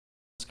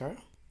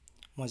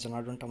নমস্কাৰ মই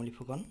জনাৰ্দন তামুলী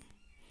ফুকন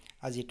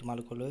আজি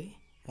তোমালোকলৈ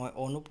মই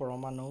অণু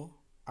পৰমাণু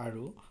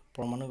আৰু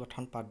পৰমাণু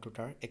গঠন পাঠ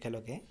দুটাৰ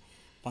একেলগে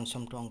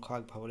পঞ্চমটো অংশ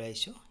আগবঢ়াবলৈ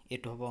আহিছোঁ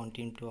এটো হ'ব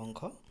অন্তিমটো অংশ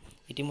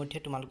ইতিমধ্যে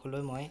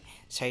তোমালোকলৈ মই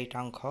চাৰিটা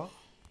অংশ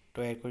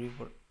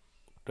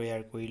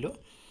তৈয়াৰ কৰিলো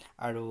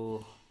আৰু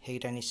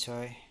হেইটা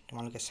নিশ্চয়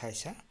তোমালোকে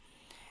চাইছা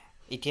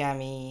এতিয়া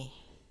আমি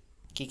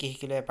কি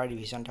শিকিলো এবাৰ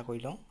ৰিভিজন এটা কৰি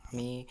লওঁ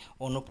আমি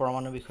অণু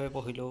পৰমাণু বিষয়ে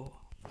পঢ়িলো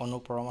অণু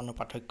পৰমাণু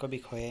পাৰ্থক্য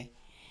বিষয়ে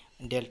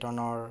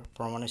ডেল্টনৰ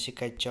পৰমাণু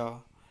স্বীকাৰ্য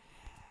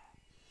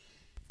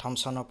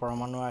থমসনৰ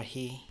পৰমাণু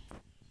আৰ্হি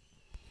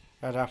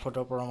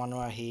ৰাদাৰফৰ্ডৰ পৰমাণু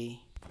আৰ্হি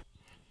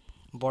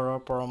বৰৰ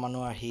পৰমাণু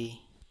আৰ্হি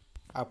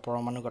আৰু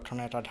পৰমাণু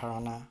গঠনৰ এটা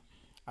ধাৰণা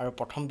আৰু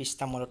প্ৰথম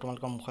 20টা মূল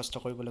তোমালোকক মুখস্থ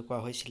কৰিবলৈ কোৱা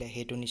হৈছিল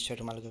হেতু নিশ্চয়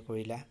তোমালোকে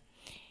কৰিলা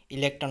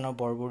ইলেক্ট্ৰনৰ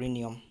বৰবৰী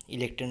নিয়ম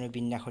ইলেক্ট্ৰনৰ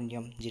বিন্যাসৰ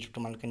নিয়ম যেটো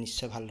তোমালোকে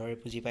নিশ্চয় ভালদৰে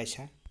বুজি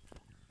পাইছা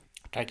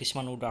তাৰ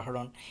কিছুমান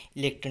উদাহৰণ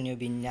ইলেক্ট্ৰনীয়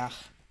বিন্যাস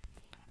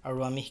আৰু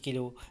আমি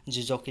শিকিলো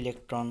যোজক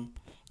ইলেক্ট্ৰন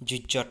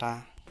যোজ্যতা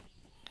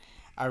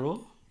আৰু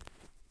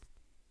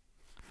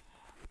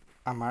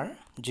আমাৰ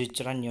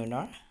যোজ্যতা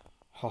নিৰ্ণয়ৰ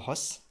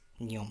সহজ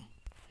নিয়ম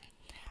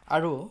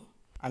আৰু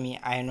আমি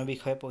আয়নৰ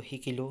বিষয়ে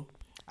শিকিলো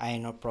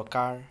আয়নৰ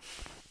প্ৰকাৰ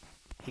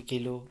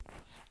শিকিলো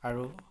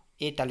আৰু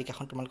এই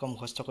তালিকাখন তোমালোকক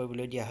মুখস্থ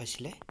কৰিবলৈ দিয়া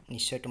হৈছিল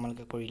নিশ্চয়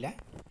তোমালোকে কৰিলা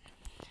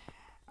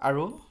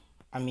আৰু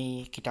আমি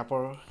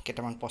কিতাপৰ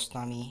কেইটামান প্ৰশ্ন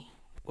আমি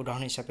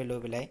উদাহৰণ হিচাপে লৈ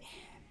পেলাই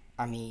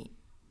আমি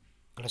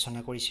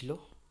আলোচনা কৰিছিলো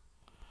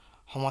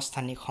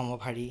সমস্থানিক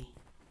সমভাৰী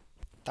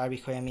তাৰ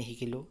বিষয়ে আমি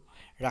শিকিলো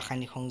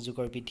ৰাসায়নিক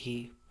সংযোগৰ বিধি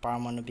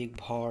পাৰমাণবিক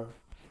ভৰ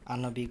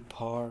আণবিক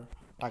ভৰ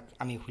তাক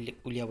আমি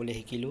উলিয়াবলৈ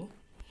শিকিলো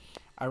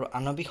আৰু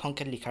আণবিক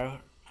সংকেত লিখাৰ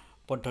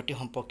পদ্ধতি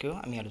সম্পৰ্কেও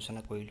আমি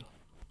আলোচনা কৰিলো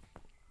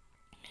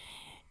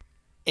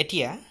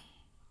এতিয়া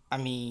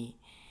আমি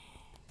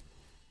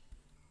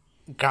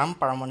গ্ৰাম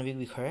পাৰমাণবিক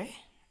বিষয়ে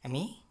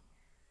আমি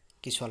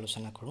কিছু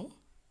আলোচনা কৰো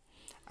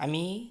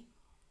আমি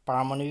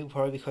পাৰমাণবিক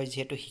ভৰৰ বিষয়ে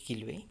যেহেতু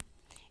শিকিলোই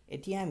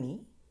এতিয়া আমি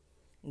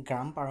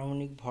গ্ৰাম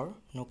পাৰমাণবিক ভৰ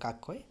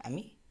কাকৈ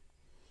আমি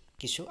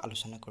কিছু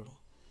আলোচনা কৰো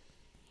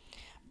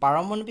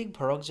পাৰমাণবিক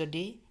ভৰক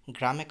যদি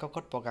গ্ৰাম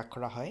এককত প্ৰকাশ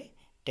কৰা হয়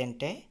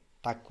তেন্তে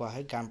তাক কোৱা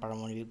হয় গ্ৰাম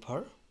পাৰমাণবিক ভৰ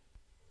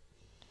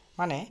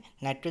মানে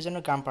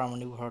নাইট্ৰজেনৰ গ্ৰাম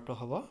পাৰমাণবিক ভৰটো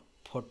হ'ব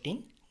 14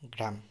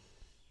 গ্ৰাম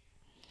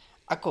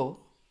আকৌ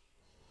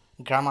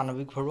গ্ৰাম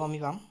আণবিক ভৰো আমি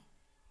পাম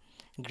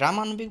গ্ৰাম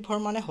আণবিক ভৰ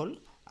মানে হ'ল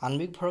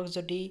আণবিক ভৰক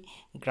যদি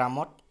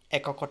গ্ৰামত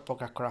এককত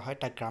প্ৰকাশ কৰা হয়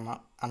তাক গ্ৰাম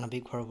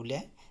আণবিক ভৰ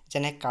বুলিয়ে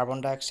যেনে কাৰ্বন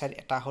ডাই অক্সাইড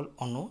এটা হ'ল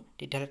অণু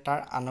তেতিয়ালে তাৰ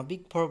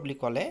আণবিক ভৰ বুলি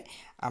ক'লে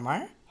আমাৰ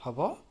হ'ব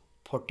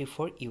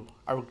 44 ইউ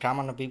আৰু গ্ৰাম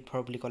আণবিক ভৰ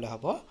বুলি ক'লে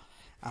হ'ব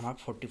আমাৰ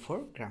 44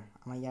 গ্ৰাম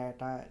আমাৰ ইয়াৰ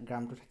এটা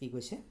গ্ৰামটো থাকি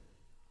গৈছে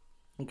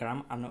গ্ৰাম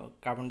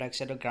কাৰ্বন ডাই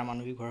অক্সাইডৰ গ্ৰাম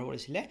আণবিক ভৰ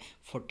হৈছিল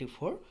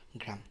 44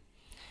 গ্ৰাম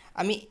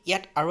আমি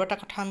ইয়াত আৰু এটা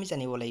কথা আমি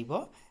জানিব লাগিব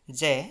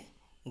যে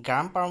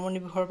গ্ৰাম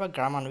পাৰমাণবিক ভৰ বা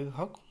গ্ৰাম আণবিক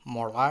ভৰক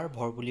মলাৰ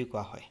ভৰ বুলি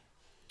কোৱা হয়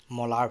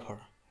মলাৰ ভৰ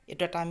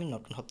এটা আমি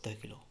নতুন শব্দ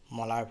শিকিলো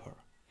মলাৰ ভৰ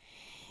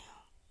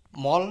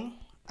মল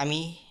আমি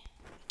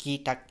কি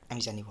তাক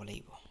আমি জানিব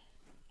লাগিব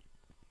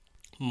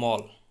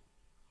মল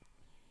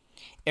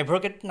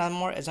এভোগাড্ৰ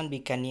নামৰ এজন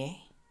বিজ্ঞানীয়ে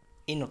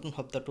এই নতুন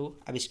শব্দটো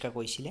আৱিষ্কাৰ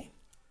কৰিছিল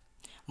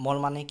মল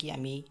মানে কি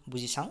আমি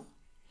বুজি চাওঁ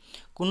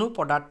কোনো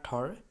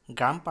পদাৰ্থৰ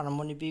গ্ৰাম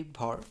পাৰমাণবিক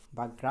ভৰ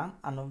বা গ্ৰাম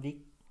আণবিক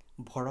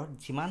ভৰত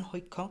যিমান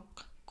সংখ্যক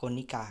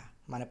কণিকা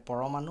মানে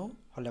পৰমাণু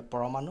হলে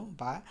পৰমাণু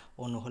বা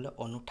অণু হলে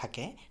অণু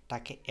থাকে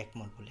তাকে এক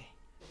মল বোলে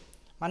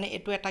মানে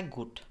এটো এটা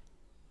গোট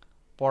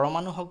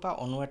পৰমাণু হক বা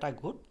অণু এটা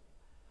গোট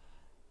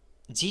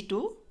যিটো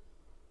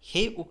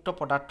সেই উক্ত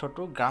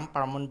পদাৰ্থটোৰ গ্ৰাম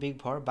পাৰমাণবিক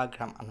ভৰ বা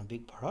গ্ৰাম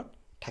আণবিক ভৰত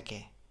থাকে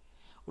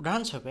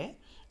উদাহৰণস্বৰূপে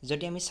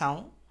যদি আমি চাওঁ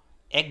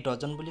এক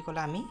ডজন বুলি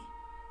ক'লে আমি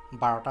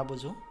 12টা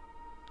বুজো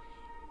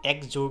এক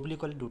জোৰ বুলি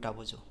ক'লে 2টা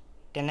বুজো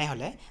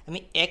তেনেহলে আমি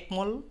এক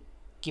মল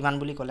কিমান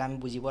বুলি ক'লে আমি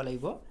বুজিব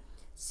লাগিব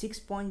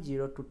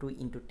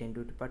 6.022 *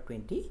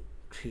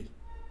 10^23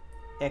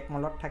 এক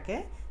মলত থাকে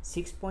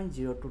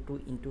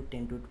 6.022 *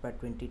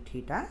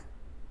 10^23 টা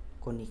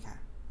কণিকা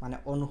মানে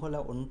অণু হলে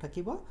অণু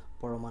থাকিব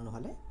পৰমাণু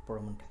হলে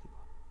পৰমাণু থাকিব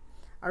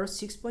আৰু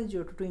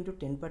 6.022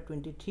 *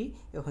 10^23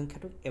 এই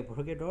সংখ্যাটোক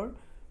এভোগাড্ৰৰ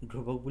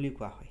ধ্ৰুৱক বুলি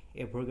কোৱা হয়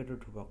এভোগাড্ৰৰ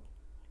ধ্ৰুৱক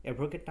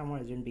এভোগাড্ৰ নামৰ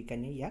এজন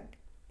বিজ্ঞানীয়ে ইয়াক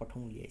প্ৰথম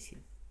উলিয়াইছিল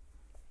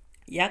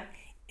ইয়াক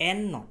n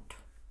নট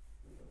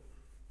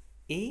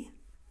এই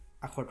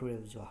আখৰটোৰে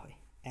বুজোৱা হয়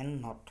n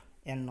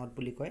নট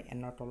বুলি কয় n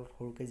ৰ তলত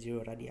সৰুকে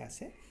 0 এটা দিয়া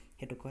আছে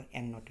হেতু কয়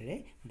n নটেৰে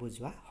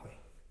বুজোৱা হয়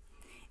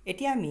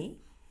এতিয়া আমি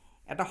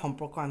এটা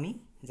সম্পৰ্ক আমি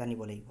জানিব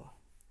লাগিব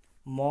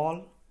মল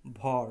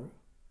ভৰ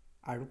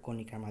আৰু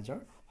কণিকাৰ মাজৰ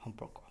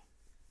সম্পৰ্ক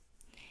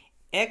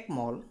এক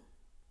মল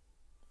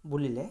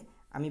বুলিলে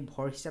আমি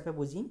ভৰ হিচাপে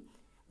বুজিম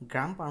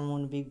গ্ৰাম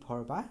পাৰমাণবিক ভৰ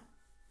বা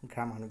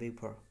গ্ৰাম আণবিক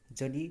ভৰ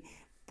যদি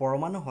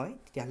পৰমাণু হয়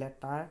তেতিয়াহলে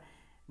তাৰ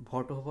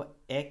ভৰটো হ'ব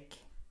 1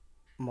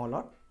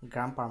 মলত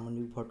গ্ৰাম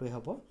পাৰমাণবিক ভৰটোই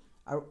হ'ব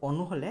আৰু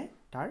অণু হলে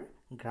তাৰ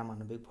গ্ৰাম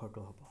আণবিক ভৰটো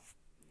হ'ব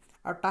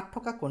আৰু তাত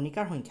থকা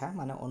কণিকাৰ সংখ্যা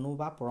মানে অণু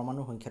বা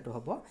পৰমাণুৰ সংখ্যাটো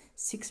হ'ব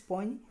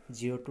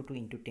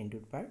 6.022 *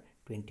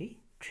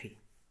 10^23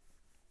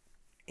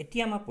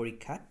 এতিয়া আমাৰ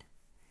পৰীক্ষাত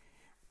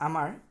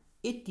আমাৰ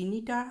এই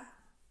তিনিটা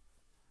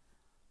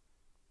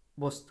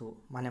বস্তু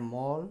মানে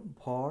মল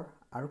ভৰ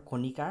আৰু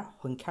কণিকাৰ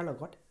সংখ্যাৰ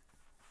লগত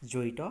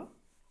জড়িত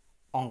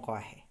অংক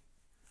আহে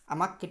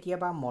আমাক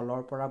কেতিয়াবা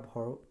মলৰ পৰা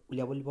ভৰ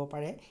উলিয়াব দিব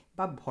পাৰে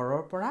বা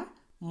ভৰৰ পৰা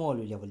মল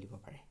উলিয়াব দিব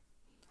পাৰে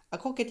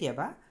আকৌ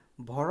কেতিয়াবা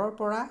ভৰৰ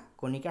পৰা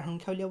কণিকাৰ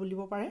সংখ্যা উলিয়াব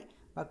দিব পাৰে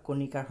বা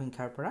কণিকাৰ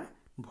সংখ্যাৰ পৰা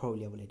ভৰ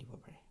উলিয়াবলৈ দিব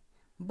পাৰে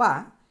বা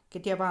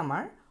কেতিয়াবা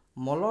আমাৰ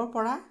মলৰ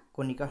পৰা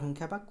কণিকাৰ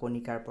সংখ্যা বা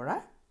কণিকাৰ পৰা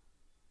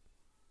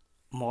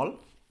মল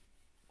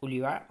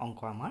উলিওৱাৰ অংক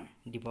আমাৰ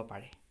দিব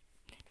পাৰে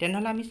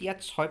তেনেহলে আমি ইয়াত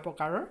 6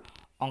 প্ৰকাৰৰ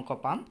অংক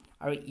পাম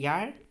আৰু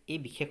ইয়াৰ এই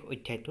বিশেষ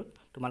অধ্যায়টোত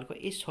তোমালোকৰ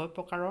এই 6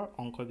 প্ৰকাৰৰ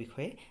অংকৰ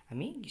বিষয়ে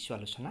আমি কিছু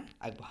আলোচনা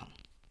আগবঢ়াম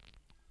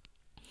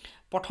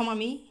প্ৰথম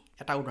আমি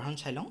এটা উদাহৰণ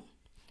চাই লওঁ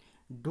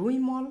 2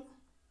 মল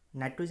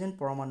নাইট্ৰজেন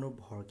পৰমাণুৰ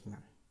ভৰ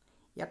কিমান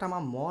ইয়াত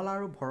আমাৰ মল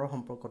আৰু ভৰৰ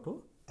সম্পৰ্কটো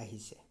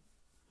আহিছে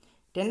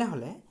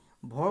তেনেহলে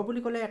ভৰ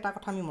বুলি ক'লে এটা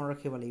কথা আমি মনত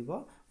ৰাখিব লাগিব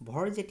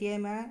ভৰ যেতিয়া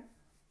আমাৰ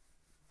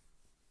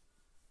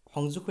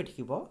সংযোগ হৈ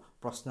থাকিব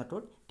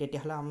প্ৰশ্নটোত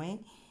তেতিয়াহলে আমি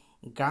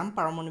গ্ৰাম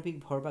পাৰমাণৱিক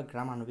ভৰ বা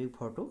গ্ৰাম আণৱিক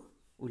ভৰটো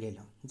উলিয়াই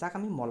লওঁ যাক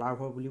আমি মলাৰ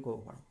ভৰ বুলি ক'ব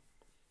পাৰোঁ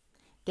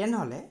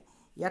তেনেহলে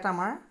ইয়াত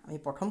আমাৰ আমি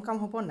প্ৰথম কাম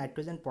হ'ব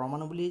নাইট্ৰজেন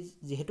পৰমাণু বুলি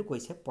যেহেতু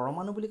কৈছে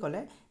পৰমাণু বুলি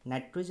ক'লে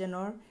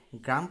নাইট্ৰজেনৰ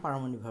গ্ৰাম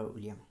পাৰমাণৱিক ভৰ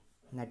উলিয়াম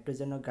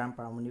নাইট্ৰজেনৰ গ্ৰাম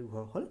পাৰমাণৱিক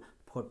ভৰ হ'ল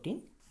 14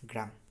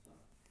 গ্ৰাম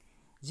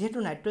যেহেতু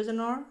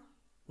নাইট্ৰজেনৰ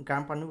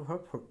গ্ৰাম পাৰমাণৱিক ভৰ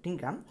 14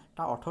 গ্ৰাম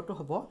তাৰ অৰ্থটো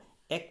হ'ব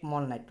 1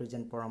 মল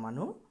নাইট্ৰজেন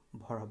পৰমাণুৰ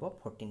ভৰ হ'ব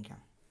 14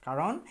 গ্ৰাম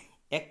কাৰণ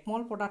 1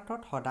 মল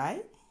পদাৰ্থত সদায়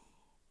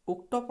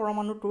উক্ত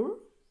পৰমাণুটোৰ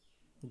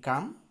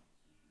গ্ৰাম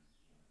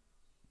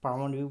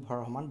পাৰমাণৱিক ভৰ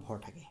সমান ভৰ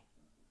থাকে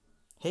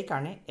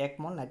সেইকাৰণে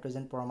 1 মল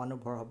নাইট্ৰজেন পৰমাণুৰ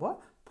ভৰ হ'ব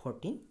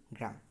 14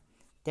 গ্ৰাম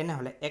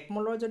তেনেহলে 1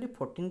 মলৰ যদি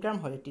 14 গ্ৰাম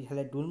হয়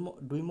তেতিয়াহলে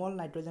 2 মল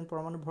নাইট্ৰজেন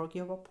পৰমাণুৰ ভৰ কি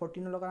হ'ব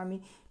 14 ৰ লগত আমি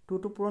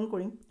 2 টো পূৰণ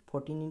কৰিম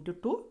 14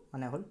 * 2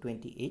 মানে হ'ল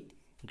 28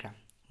 গ্ৰাম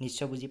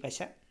নিশ্চয় বুজি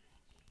পাইছা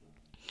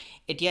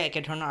এতিয়া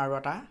একে ধৰণৰ আৰু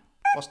এটা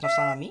প্ৰশ্ন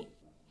চাওঁ আমি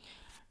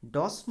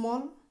 10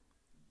 মল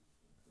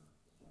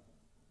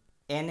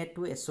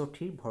Na2SO3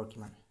 ভৰ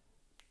কিমান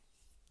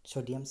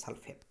সোডিয়াম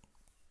সালফেট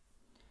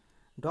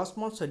 10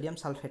 মল সোডিয়াম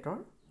সালফেটৰ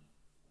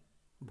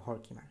ভৰ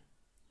কিমান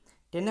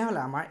তেনেহলে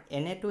আমাৰ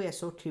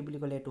Na2SO3 বুলি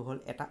ক'লে এটো হ'ল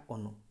এটা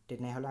অণু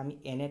তেনেহলে আমি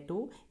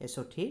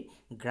Na2SO3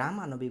 গ্ৰাম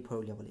আণৱিক ভৰ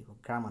উলিয়াব লাগিব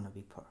গ্ৰাম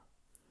আণৱিক ভৰ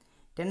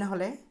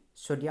তেনেহলে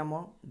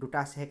সোডিয়ামৰ দুটা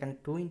আছে সেইকাৰণে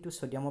 2 *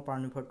 সোডিয়ামৰ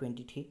পাৰমাণৱিক ভৰ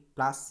 23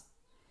 প্লাস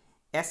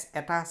S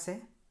এটা আছে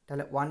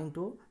তাহলে 1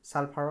 *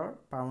 সালফাৰৰ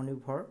পাৰমাণৱিক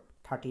ভৰ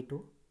 32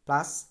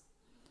 প্লাস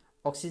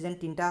অক্সিজেন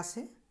তিনটা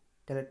আছে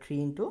তাহলে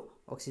 3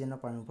 * অক্সিজেনৰ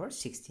পাৰমাণৱিক ভৰ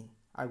 16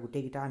 আৰু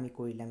গোটেই গিটা আমি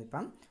কৰিলে আমি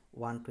পাম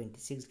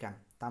 126 গ্ৰাম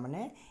তাৰ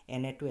মানে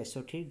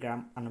Na2SO3 গ্ৰাম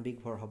আণৱিক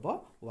ভৰ হ'ব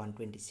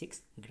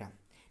 126 গ্ৰাম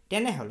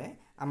তেনেহলে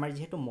আমাৰ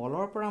যেহেতু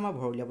মলৰ পৰা আমাৰ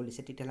ভৰ উলিয়াব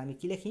দিছে তেতিয়াহলে আমি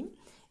কি লিখিম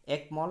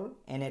 1 মল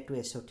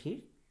Na2SO3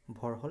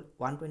 ভৰ হ'ল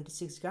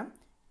 126 গ্ৰাম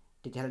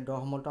তেতিয়াহলে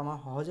 10 মলটো আমাৰ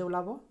সহজে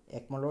ওলাব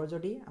 1 মলৰ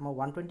যদি আমাৰ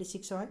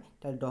 126 হয়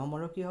তাহলে 10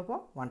 মলৰ কি হ'ব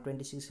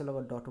 126 ৰ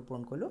লগত 10 টো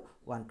পূৰণ কৰিলো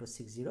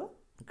 1260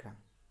 গ্ৰাম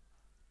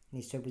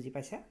নিশ্চয় বুজি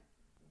পাইছা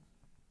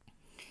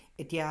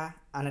এতিয়া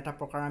আন এটা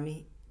প্ৰকাৰ আমি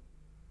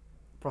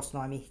প্ৰশ্ন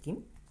আমি শিকিম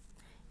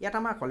ইয়াত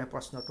আমাৰ কলে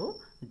প্ৰশ্নটো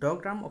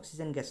 10 গ্ৰাম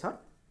অক্সিজেন গেছত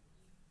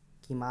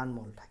কিমান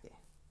মল থাকে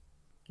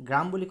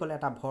গ্ৰাম বুলি ক'লে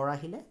এটা ভৰ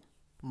আহিলে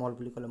মল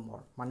বুলি ক'লে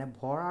মল মানে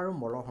ভৰ আৰু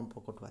মলৰ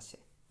সম্পৰ্কটো আছে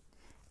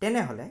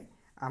তেনেহলে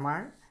আমাৰ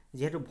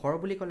যেহেতু ভৰ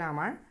বুলি ক'লে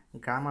আমাৰ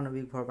গ্ৰাম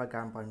আণৱিক ভৰ বা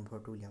গ্ৰাম পাৰমাণৱিক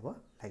ভৰটো উলিয়াব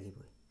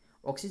লাগিবই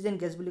অক্সিজেন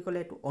গেছ বুলি ক'লে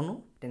এটো অণু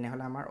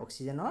তেনেহলে আমাৰ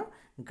অক্সিজেনৰ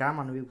গ্ৰাম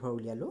আণৱিক ভৰ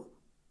উলিয়ালো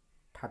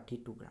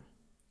 32 গ্ৰাম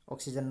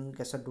অক্সিজেন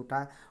গেছত দুটা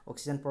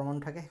অক্সিজেন পৰমাণু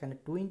থাকে সেইকাৰণে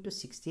 2 *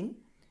 16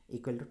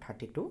 =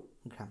 32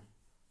 গ্ৰাম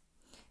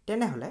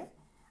তেনেহলে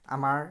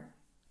আমাৰ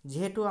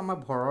যেহেতু আমাৰ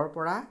ভৰৰ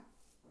পৰা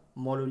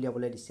মল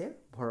উলিয়াবলৈ দিছে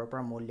ভৰৰ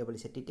পৰা মল উলিয়াবলৈ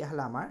দিছে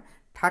তেতিয়াহলে আমাৰ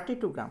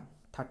 32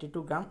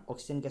 গ্ৰাম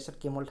অক্সিজেন গেছত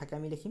কি মল থাকে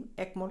আমি লিখিম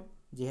 1 মল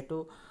যেহেতু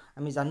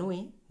আমি জানোই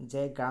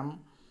যে গ্ৰাম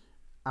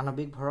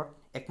আণৱিক ভৰত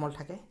 1 মল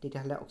থাকে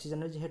তেতিয়াহলে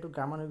অক্সিজেনৰ যেহেতু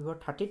গ্ৰাম আণৱিক ভৰ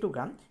 32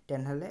 গ্ৰাম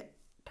তেনেহলে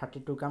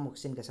 32 গ্ৰাম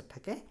অক্সিজেন গেছত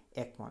থাকে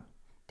 1 মল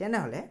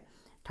তেনেহলে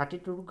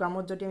 32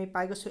 গ্ৰামত যদি আমি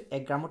পাই গৈছো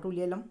 1 গ্ৰামটো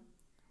উলিয়াই লম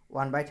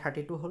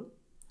 1/32 হ'ল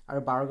আৰু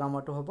 12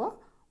 গ্ৰামটো হ'ব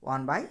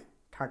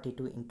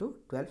 1/32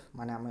 * 12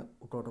 মানে আমি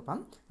উত্তৰটো পাম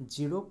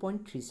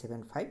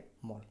 0.375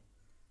 মল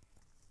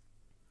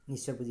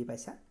নিশ্চয় বুজি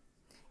পাইছা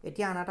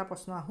এতিয়া আন এটা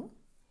প্ৰশ্ন আহো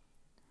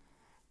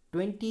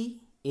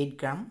 28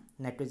 গ্ৰাম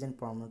নাইট্ৰজেন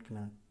পৰমাণুত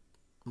কিমান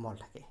মল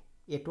থাকে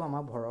এটো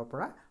আমাৰ ভৰৰ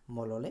পৰা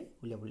মললৈ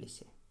উলিয়াব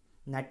দিছে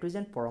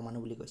নাইট্ৰজেন পৰমাণু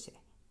বুলি কৈছে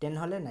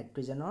তেনেহলে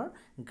নাইট্ৰজেনৰ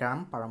গ্ৰাম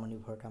পাৰমাণৱিক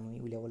ভৰটো আমি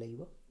উলিয়াব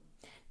লাগিব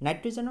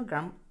নাইট্ৰজেনৰ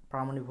গ্ৰাম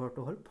পাৰমাণৱিক ভৰটো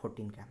হ'ল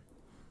 14 গ্ৰাম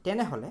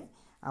তেনেহলে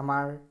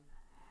আমাৰ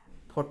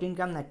 14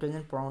 গ্ৰাম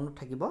নাইট্ৰজেন পৰমাণুত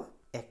থাকিব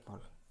 1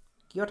 মল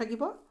কিয়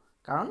থাকিব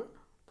কাৰণ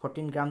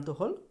 14 গ্ৰামটো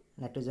হ'ল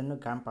নাইট্ৰজেনৰ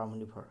গ্ৰাম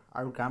পাৰমাণৱিক ভৰ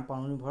আৰু গ্ৰাম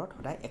পাৰমাণৱিক ভৰত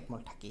সদায় 1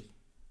 মল থাকেই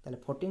তাহলে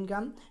 14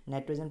 গ্ৰাম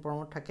নাইট্ৰজেন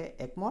পৰমাণুত থাকে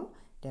 1 মল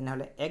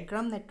তেনেহলে 1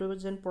 গ্ৰাম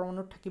নাইট্ৰজেন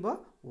পৰমাণুত থাকিব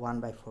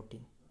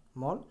 1/14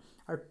 মল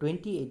আৰু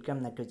 28 গ্ৰাম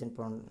নাইট্ৰজেন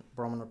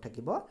পৰমাণুত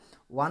থাকিব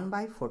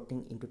 1/14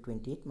 *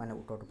 28 মানে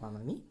উত্তৰটো পাম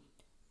আমি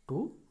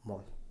 2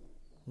 মল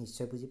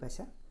নিশ্চয় বুজি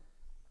পাইছা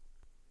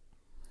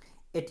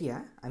এতিয়া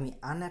আমি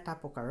আন এটা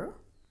প্ৰকাৰৰ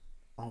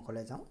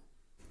অংকলৈ যাওঁ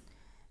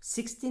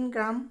 16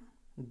 গ্ৰাম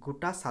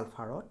গোটা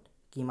সালফাৰত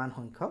কিমান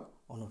সংখ্যক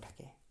অণু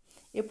থাকে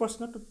এই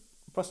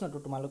প্ৰশ্নটো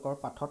তোমালোকৰ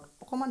পাঠত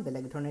অকমান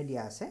বেলেগ ধৰণে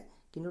দিয়া আছে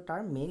কিন্তু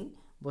তাৰ মেইন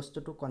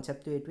বস্তুটো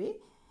কনসেপ্টটো এইটোৱে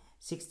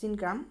 16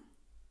 গ্ৰাম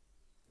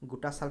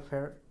গোটা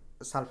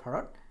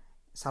সালফাৰত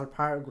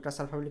গোটা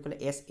সালফাৰ বুলি ক'লে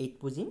S8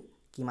 বুজিম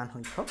কিমান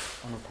সংখ্যক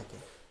অণু থাকে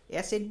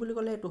S8 বুলি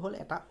ক'লে এটো হ'ল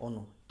এটা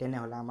অণু তেনে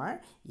হ'লে আমাৰ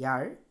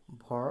ইয়াৰ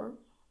ভৰ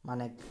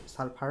মানে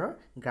সালফাৰৰ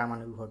গ্ৰাম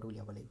আণবিক ভৰটো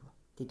উলিয়াব লাগিব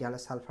তেতিয়া হ'লে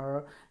সালফাৰৰ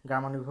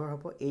গ্ৰাম আণবিক ভৰ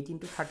হ'ব 8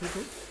 *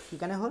 32 কি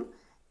কাৰণে হ'ল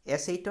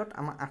S8 ত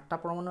আমাৰ 8টা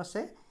পৰমাণু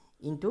আছে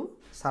ইনটু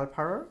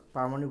সালফাৰৰ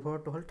পাৰমাণবিক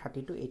ভৰটো হ'ল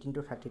 32 8 *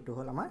 32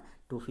 হ'ল আমাৰ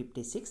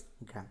 256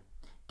 গ্ৰাম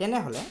তেনে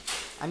হ'লে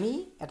আমি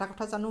এটা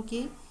কথা জানো কি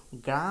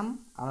গ্ৰাম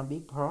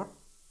আণবিক ভৰত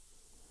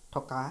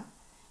থকা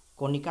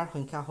কণিকাৰ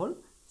সংখ্যা হ'ল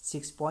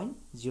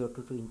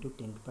 6.022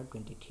 *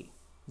 10^23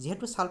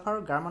 যেহেতু সালফাৰৰ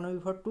গ্ৰাম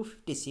আণবিক ভৰ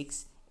 256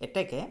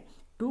 এতেকে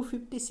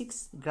 256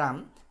 গ্ৰাম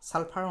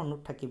সালফাৰ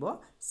অণুত থাকিব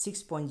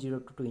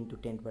 6.022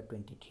 *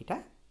 10^23 টা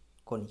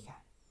কণিকা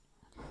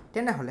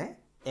তেনে হ'লে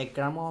 1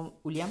 গ্ৰাম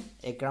উলিয়াম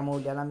 1 গ্ৰাম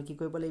উলিয়ালে আমি কি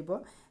কৰিব লাগিব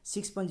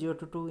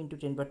 6.022 *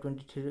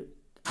 10^23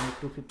 আমি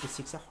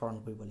 256 হৰণ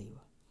কৰিব লাগিব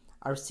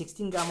আৰু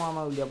 16 গ্ৰাম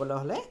আমাৰ উলিয়াবলৈ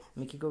হ'লে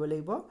আমি কি কৰিব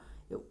লাগিব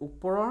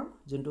ওপৰৰ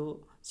যোনটো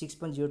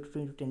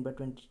 6.022 *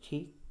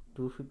 10^23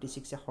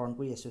 256 হৰণ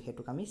কৰি আছো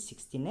হেতুক আমি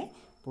 16 এ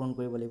পূৰণ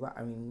কৰিব লাগিব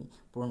আৰু আমি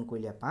পূৰণ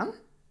কৰিলে পাম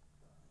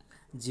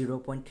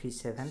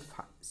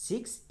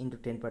 0.376 *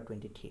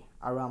 10^23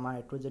 আৰু আমাৰ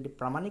এটো যদি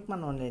প্ৰামাণিক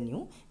মানলৈ নিউ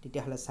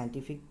তেতিয়া হ'লে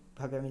সাইন্টিফিক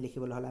ভাবে আমি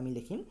লিখিবলৈ হ'লে আমি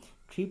লিখিম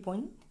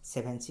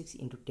 3.76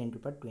 *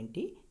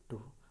 10^22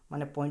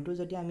 মানে পইণ্টটো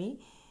যদি আমি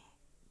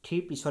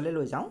 3 পিছলৈ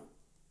লৈ যাওঁ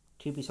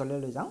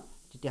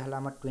তেতিয়া হ'লে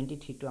আমাৰ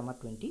 23 টো আমাৰ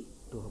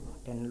 22 হ'ব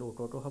তেনে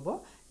উত্তৰটো হ'ব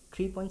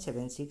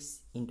 3.76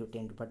 *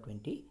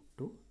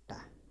 10^22 টা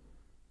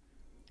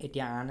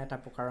এতিয়া আন এটা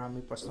প্ৰকাৰৰ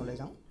আমি প্ৰশ্নলৈ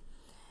যাওঁ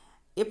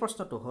এই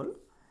প্ৰশ্নটো হ'ল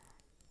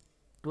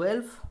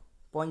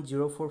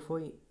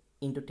 12.044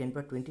 *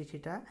 10^23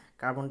 টা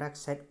কাৰ্বন ডাই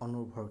অক্সাইড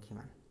অণুৰ ভৰ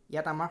কিমান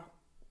ইয়াত আমাৰ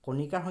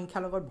কণিকাৰ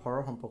সংখ্যাৰ লগত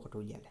ভৰৰ সম্পৰ্কটো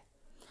উলিয়ালে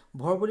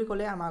ভৰ বুলি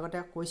ক'লে আমাৰ আগতে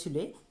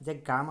কৈছিলে যে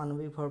গ্ৰাম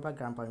আণবিক ভৰ বা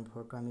গ্ৰাম পাৰমাণবিক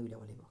ভৰটো আমি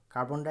উলিয়াব লাগিব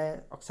কাৰ্বন ডাই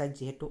অক্সাইড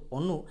যেহেতু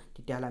অণু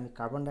তেতিয়া হ'লে আমি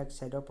কাৰ্বন ডাই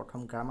অক্সাইডৰ প্ৰথম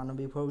গ্ৰাম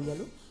আণবিক ভৰ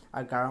উলিয়ালো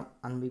আৰু গ্ৰাম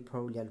আণবিক ভৰ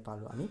উলিয়ালো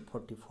পালো আমি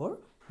 44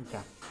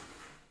 গ্ৰাম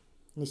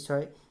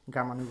নিশ্চয়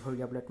গ্ৰাম আণবিক ভৰ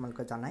উলিয়াবলৈ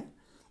তোমালোকে জানাই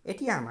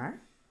এতিয়া আমাৰ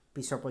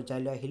পিছৰ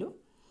পৰ্যায়লৈ আহিলো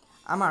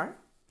আমাৰ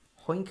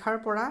সংখ্যাৰ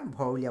পৰা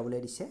ভৰ উলিয়াবলৈ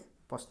দিছে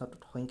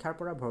প্ৰশ্নটোত সংখ্যাৰ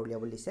পৰা ভৰ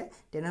উলিয়াবলৈ দিছে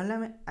তেনেহলে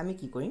আমি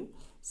কি কৰিম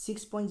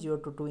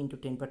 6.022 *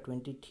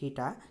 10^23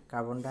 টা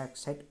কাৰ্বন ডাই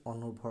অক্সাইড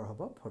অণুৰ ভৰ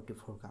হ'ব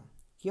 44 গ্ৰাম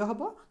কিয়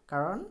হ'ব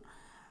কাৰণ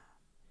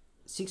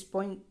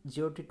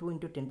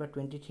 6.022 *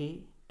 10^23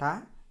 টা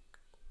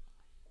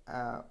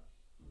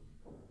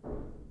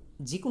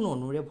যিকোনো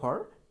অণুৰে ভৰ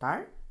তাৰ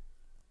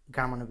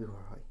গ্ৰাম আণবিক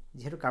ভৰ হয়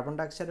যেহেতু কাৰ্বন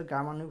ডাই অক্সাইডৰ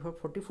গ্ৰাম আণবিক ভৰ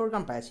 44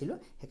 গ্ৰাম পাইছিলো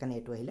হেকাৰণে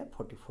এটো আহিলে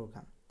 44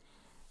 গ্ৰাম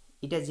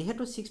এটা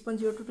যেহেতু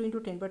 6.022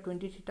 *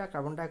 10^23 টা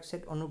কাৰ্বন ডাই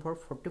অক্সাইড অণুৰ ভৰ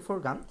 44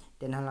 গ্ৰাম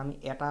তেনেহলে আমি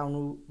এটা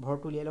অণুৰ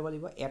ভৰটো উলিয়াই ল'ব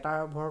লাগিব এটা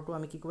ভৰটো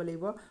আমি কি কৰিব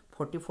লাগিব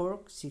 44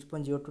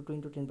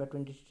 6.022 *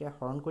 10^23 টা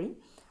হৰণ কৰিম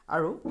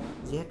আৰু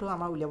যেহেতু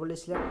আমাৰ উলিয়াবলৈ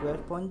ছিল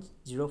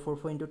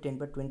 12.044 *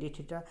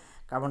 10^23 টা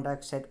কাৰ্বন ডাই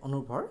অক্সাইড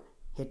অণুৰ ভৰ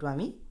হেতু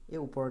আমি এই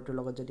ওপৰটোৰ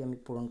লগত যদি আমি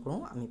পূৰণ কৰো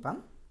আমি পাম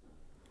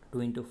 2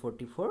 *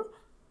 44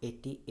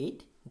 88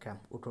 গ্ৰাম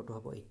উত্তৰটো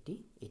হ'ব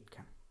 88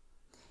 গ্ৰাম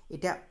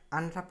এতিয়া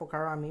আন এটা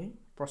প্ৰকাৰৰ আমি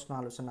প্ৰশ্ন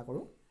আলোচনা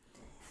কৰো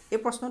এই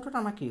প্ৰশ্নটোত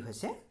আমাৰ কি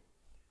হৈছে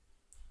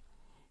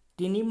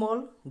 3 মল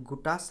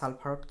গোটা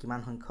সালফাৰত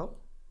কিমান সংখ্যক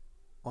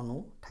অণু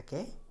থাকে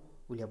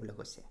উলিয়াবলৈ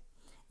কৈছে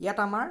ইয়াত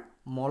আমাৰ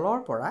মলৰ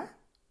পৰা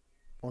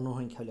অণু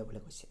সংখ্যা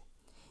উলিয়াবলৈ কৈছে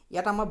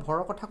ইয়াত আমাৰ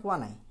ভৰৰ কথা কোৱা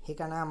নাই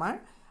হেকাৰণে আমাৰ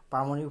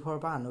পাৰমাণবিক ভৰ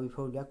বা আণবিক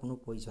ভৰ উলিয়া কোনো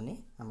প্ৰয়োজনে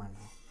আমাৰ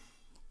নাই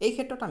এই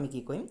ক্ষেত্ৰত আমি কি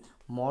কৰিম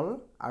মল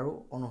আৰু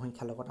অণু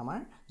সংখ্যাৰ লগত আমাৰ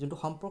যোনটো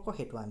সম্পৰ্ক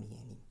হেতু আমি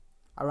আনিম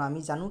আৰু আমি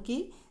জানো কি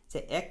যে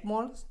 1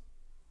 মল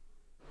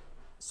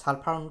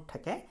সালফাৰ অণুত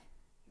থাকে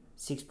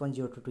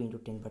 6.022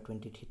 *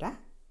 10^23 টা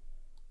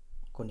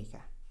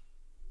কণিকা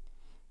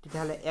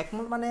তেতিয়াহলে 1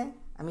 মল মানে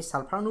আমি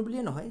সালফাৰ অণু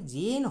বুলিয়ে নহয়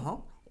যিয়ে নহওক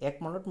 1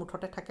 মলত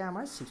মুঠতে থাকে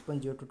আমাৰ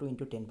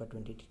 6.022 *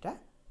 10^23 টা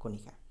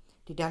কণিকা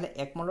তেতিয়াহলে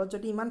 1 মলত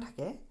যদি ইমান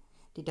থাকে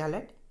তেতিয়াহলে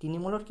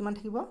 3 মলত কিমান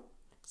থাকিব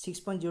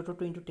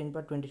 6.022 *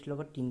 10^23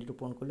 লগত 3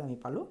 ৰূপণ কৰিলে আমি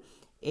পালো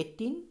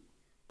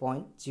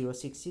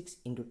 18.066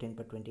 *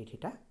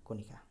 10^23 টা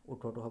কণিকা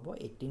উত্তৰটো হ'ব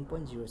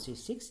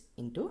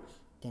 18.066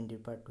 *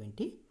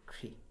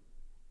 10^23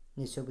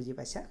 নিশ্চয় বুজি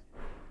পাইছা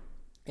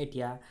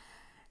এতিয়া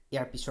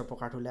ইয়াৰ পিছৰ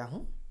প্ৰকাৰটোলৈ আহো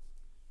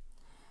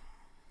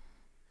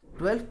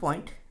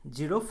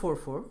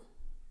 12.044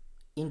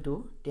 *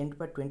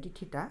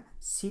 10^23 টা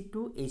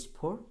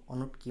C2H4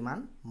 অণুত কিমান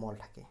মল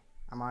থাকে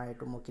আমাৰ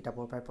এটো মই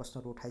কিতাপৰ পৰা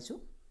প্ৰশ্নটো উঠাইছো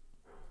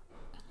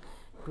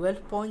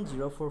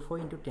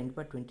 12.044 *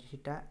 10^23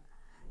 টা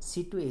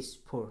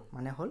C2H4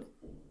 মানে হল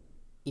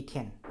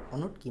ইথেন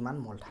অণুত কিমান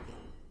মল থাকে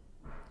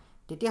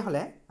তেতিয়া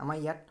হলে আমাৰ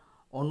ইয়াত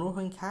অণুৰ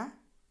সংখ্যা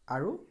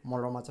আৰু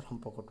মলৰ মাজত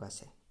সম্পৰ্কটো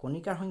আছে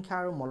কণিকাৰ সংখ্যা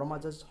আৰু মলৰ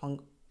মাজত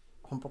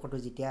সম্পৰ্কটো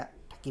যেতিয়া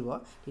থাকিব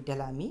তেতিয়া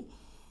হলে আমি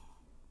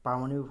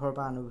পাৰমাণবিক ভৰ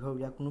বা আণবিক ভৰ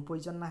উলিওৱাৰ কোনো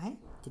প্ৰয়োজন নাহে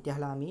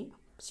তেতিয়াহ'লে আমি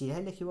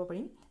চিধাই লিখিব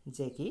পাৰিম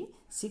যে কি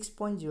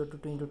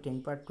 6.022 ×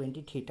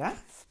 10^23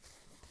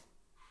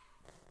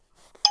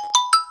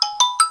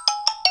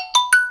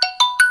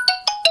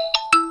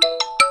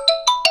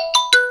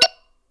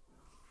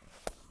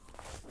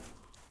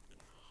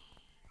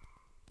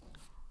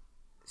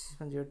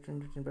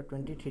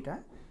 টা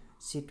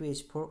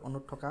C2H4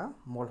 অণুত থকা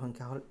মল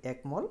সংখ্যা হ'ল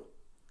 1 মল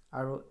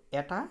আৰু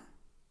এটা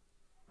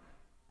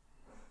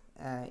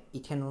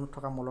ইথেন অণুত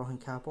থকা মলৰ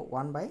সংখ্যা হ'ব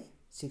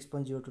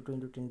 1/6.022 ×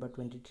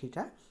 10^23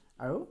 টা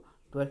আৰু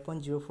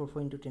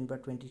 12.044 ×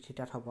 10^23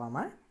 টাত হ'ব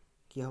আমাৰ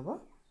কি হ'ব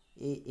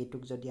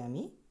এইটোক যদি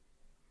আমি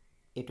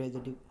এইটোৱে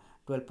যদি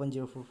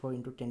 12.044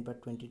 ×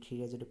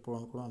 10^23 যদি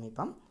পূৰণ কৰোঁ আমি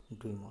পাম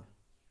 2 মল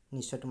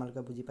নিশ্চয়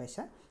তোমালোকে বুজি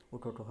পাইছা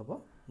উত্তৰটো হ'ব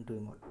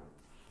 2 মল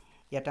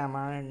ইয়াতে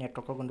আমাৰ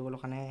নেটৱৰ্কৰ গণ্ডগোলৰ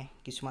কাৰণে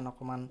কিছুমান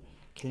অকমান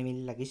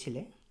খেলিমেলি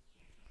লাগিছিলে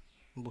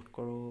বোধ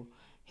কৰোঁ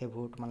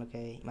সেইবোৰ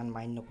তোমালোকে ইমান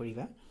মাইণ্ড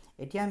নকৰিবা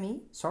এতিয়া আমি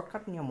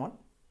শৰ্টকাট নিয়মত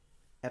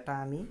এটা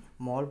আমি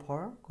মল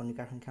ভৰ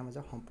কণিকাৰ সংখ্যাৰ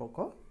মাজৰ সম্পৰ্ক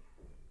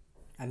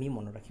আমি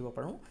মনত ৰাখিব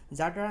পাৰোঁ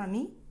যাৰ দ্বাৰা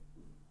আমি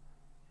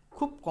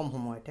খুব কম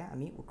সময়তে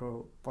আমি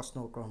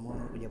প্ৰশ্নৰ উত্তৰসমূহ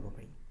উলিয়াব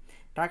পাৰিম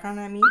তাৰ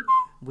কাৰণে আমি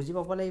বুজি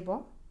পাব লাগিব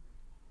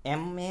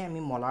এম এ আমি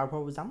মলাৰ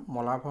ভৰ বুজাম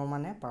মলাৰ ভৰ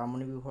মানে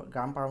পাৰমাণবিক ভৰ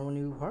গ্ৰাম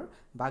পাৰমাণবিক ভৰ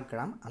বা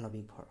গ্ৰাম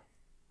আণবিক ভৰ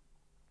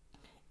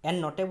এন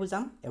নটে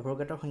বুজাম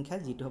এভোগাড্ৰৰ সংখ্যা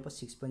যিটো হ'ব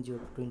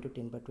 6.022 ×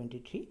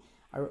 10^23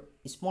 আৰু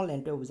স্মল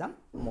এনটোৱে বুজাম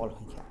মল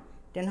সংখ্যা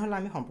তেনেহ'লে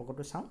আমি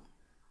সম্পৰ্কটো চাওঁ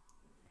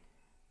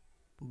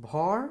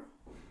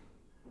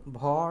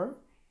ভৰ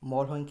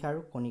মল সংখ্যা আৰু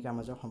কণিকাৰ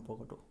মাজৰ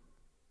সম্পৰ্কটো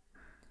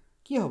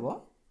কি হ'ব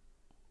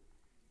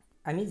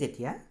আমি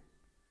যেতিয়া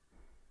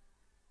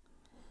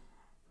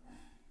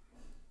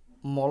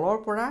মলৰ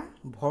পৰা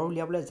ভৰ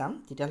উলিয়াবলৈ যাম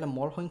তেতিয়াহ'লে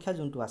মল সংখ্যা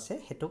যোনটো আছে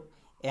হেতুক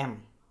m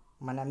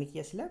মানে আমি কি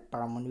আছিলে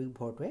পাৰমাণবিক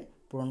ভৰটোৱে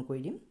পূৰণ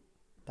কৰি দিম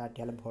তাৰ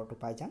তেতিয়াহ'লে ভৰটো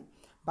পাই যাম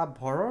বা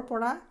ভৰৰ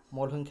পৰা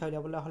মল সংখ্যা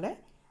উলিয়াবলৈ হ'লে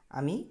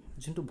আমি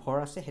যোনটো ভৰ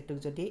আছে হেতুক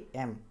যদি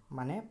m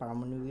মানে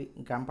পাৰমাণবিক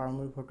গ্ৰাম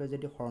পাৰমাণবিক ভৰটোৱে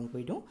যদি হৰণ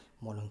কৰি দিওঁ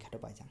মল সংখ্যাটো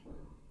পাই যাম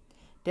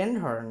তেন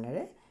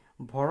ধৰণেৰে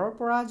ভৰৰ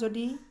পৰা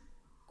যদি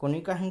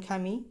কণিকাৰ সংখ্যা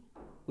আমি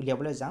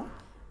উলিয়াবলৈ যাওঁ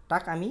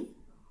তাক আমি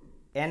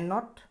n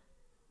নট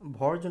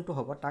ভৰ যোনটো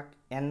হ'ব তাক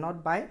n নট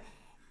বাই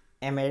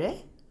m এৰে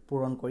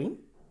পূৰণ কৰিম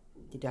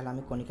তেতিয়াহ'লে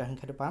আমি কণিকাৰ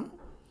সংখ্যাটো পাম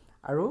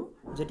আৰু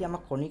যদি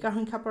আমাক কণিকাৰ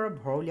সংখ্যাৰ পৰা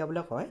ভৰ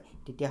উলিয়াবলৈ কয়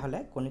তেতিয়াহ'লে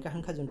কণিকাৰ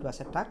সংখ্যা যোনটো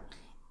আছে তাক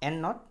n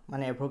নট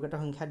মানে এভোগাড্ৰৰ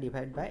সংখ্যা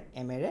ডিভাইড বাই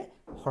m এৰে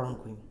হৰণ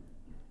কৰিম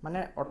মানে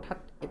অৰ্থাৎ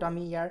এটা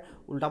আমি ইয়াৰ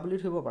উল্টা বুলি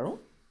ধৰিব পাৰোঁ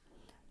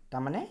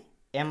তাৰমানে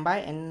m বাই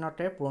n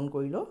নটে পূৰণ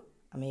কৰিলেও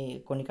আমি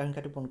কণিকাৰ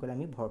সংখ্যাটো পূৰণ কৰিলে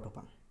আমি ভৰটো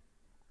পাম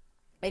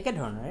একে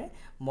ধৰণেৰে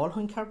মল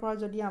সংখ্যাৰ পৰা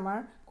যদি আমাৰ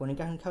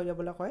কণিকাৰ সংখ্যা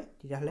উলিয়াবলৈ কয়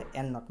তেতিয়াহ'লে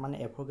n নট মানে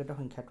এভোগাড্ৰৰ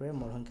সংখ্যাটোৰে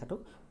মল সংখ্যাটোক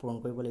পূৰণ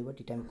কৰিব লাগিব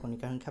তেতিয়া আমি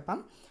কণিকাৰ সংখ্যা পাম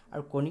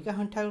আৰু কণিকাৰ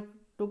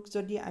সংখ্যাটোক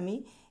যদি আমি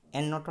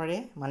n নটৰে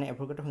মানে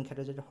এভোগাড্ৰৰ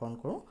সংখ্যাটো যদি হৰণ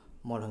কৰোঁ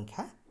মল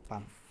সংখ্যা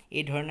পাম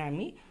এই ধৰণে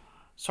আমি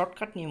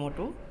শৰ্টকাট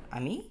নিয়মতো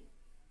আমি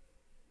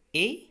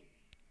এই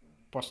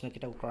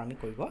প্ৰশ্নকেইটা উত্তৰ আমি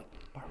কৰিব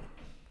পাৰোঁ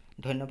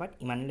ধন্যবাদ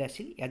ইমানলৈ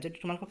আছিল ইয়াত যদি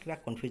তোমালোকৰ কিবা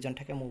কনফিউজন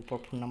থাকে মোৰ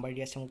ওপৰত ফোন নম্বৰ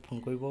দি আছে মোক ফোন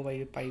কৰিব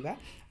পাৰিবা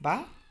বা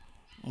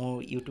মোৰ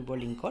ইউটিউবৰ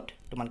লিংকত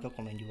তোমালোকে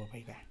কমেণ্ট দিব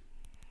পাৰিবা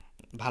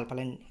ভাল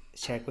পালে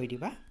শ্বেয়াৰ কৰি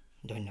দিবা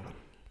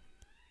ধন্যবাদ